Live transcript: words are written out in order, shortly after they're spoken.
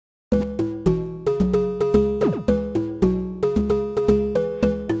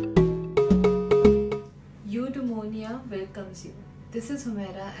is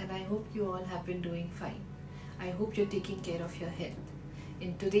Humaira and I hope you all have been doing fine. I hope you're taking care of your health.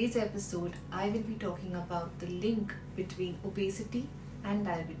 In today's episode, I will be talking about the link between obesity and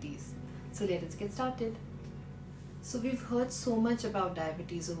diabetes. So let us get started. So we've heard so much about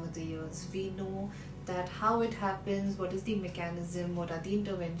diabetes over the years. We know that how it happens, what is the mechanism, what are the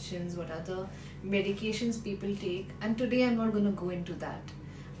interventions, what are the medications people take, and today I'm not going to go into that.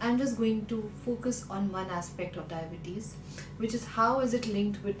 I'm just going to focus on one aspect of diabetes, which is how is it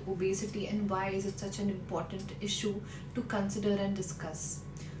linked with obesity and why is it such an important issue to consider and discuss.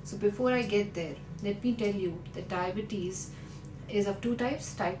 So before I get there, let me tell you that diabetes is of two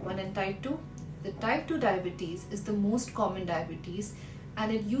types, type 1 and type 2. The type 2 diabetes is the most common diabetes,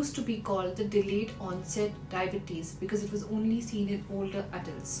 and it used to be called the delayed onset diabetes because it was only seen in older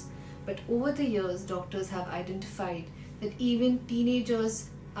adults. But over the years, doctors have identified that even teenagers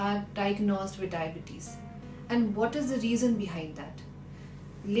are diagnosed with diabetes. And what is the reason behind that?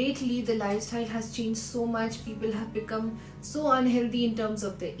 Lately, the lifestyle has changed so much. People have become so unhealthy in terms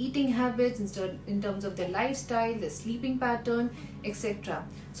of their eating habits, in terms of their lifestyle, their sleeping pattern, etc.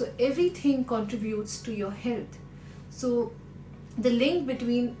 So everything contributes to your health. So the link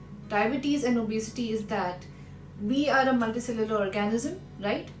between diabetes and obesity is that we are a multicellular organism,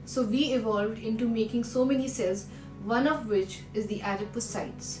 right? So we evolved into making so many cells, one of which is the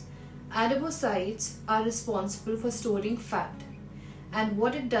adipocytes. Adipocytes are responsible for storing fat. And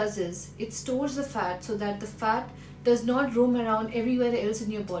what it does is, it stores the fat so that the fat does not roam around everywhere else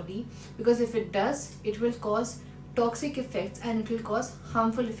in your body, because if it does, it will cause toxic effects and it will cause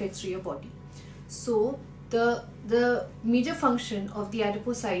harmful effects to your body. So the major function of the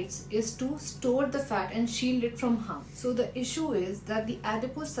adipocytes is to store the fat and shield it from harm. So the issue is that the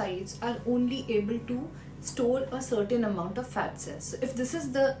adipocytes are only able to store a certain amount of fat cells. So if this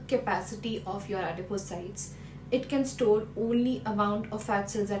is the capacity of your adipocytes, it can store only amount of fat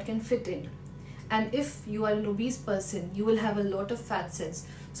cells that can fit in. And if you are an obese person, you will have a lot of fat cells.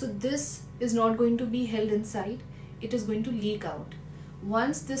 So this is not going to be held inside, it is going to leak out.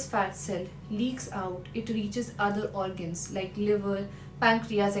 Once this fat cell leaks out, it reaches other organs like liver,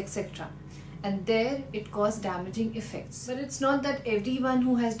 pancreas, etc. And there it causes damaging effects. But it's not that everyone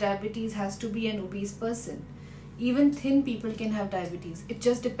who has diabetes has to be an obese person. Even thin people can have diabetes. It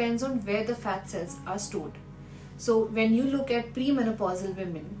just depends on where the fat cells are stored. So when you look at premenopausal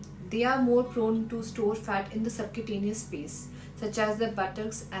women, they are more prone to store fat in the subcutaneous space, such as the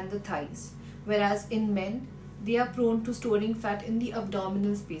buttocks and the thighs. Whereas in men, they are prone to storing fat in the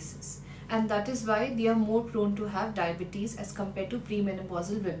abdominal spaces. And that is why they are more prone to have diabetes as compared to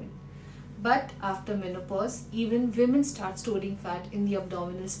premenopausal women. But after menopause, even women start storing fat in the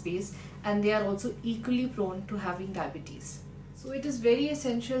abdominal space, and they are also equally prone to having diabetes. So it is very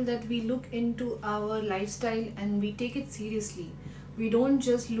essential that we look into our lifestyle and we take it seriously. We don't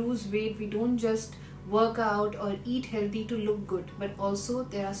just lose weight, we don't just work out or eat healthy to look good, but also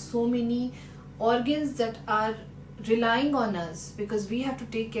there are so many organs that are relying on us because we have to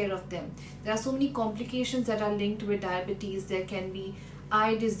take care of them. There are so many complications that are linked with diabetes. There can be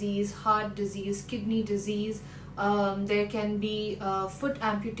eye disease, heart disease, kidney disease, there can be foot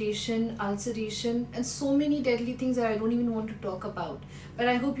amputation, ulceration, and so many deadly things that I don't even want to talk about. But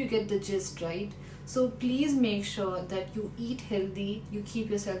I hope you get the gist, right? So please make sure that you eat healthy, you keep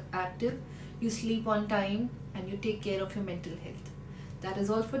yourself active, you sleep on time, and you take care of your mental health. That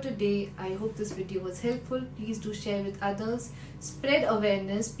is all for today. I hope this video was helpful. Please do share with others. Spread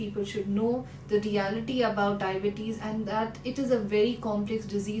awareness. People should know the reality about diabetes and that it is a very complex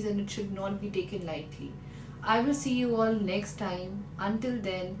disease and it should not be taken lightly. I will see you all next time. Until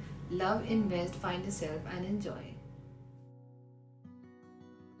then, love, invest, find yourself and enjoy.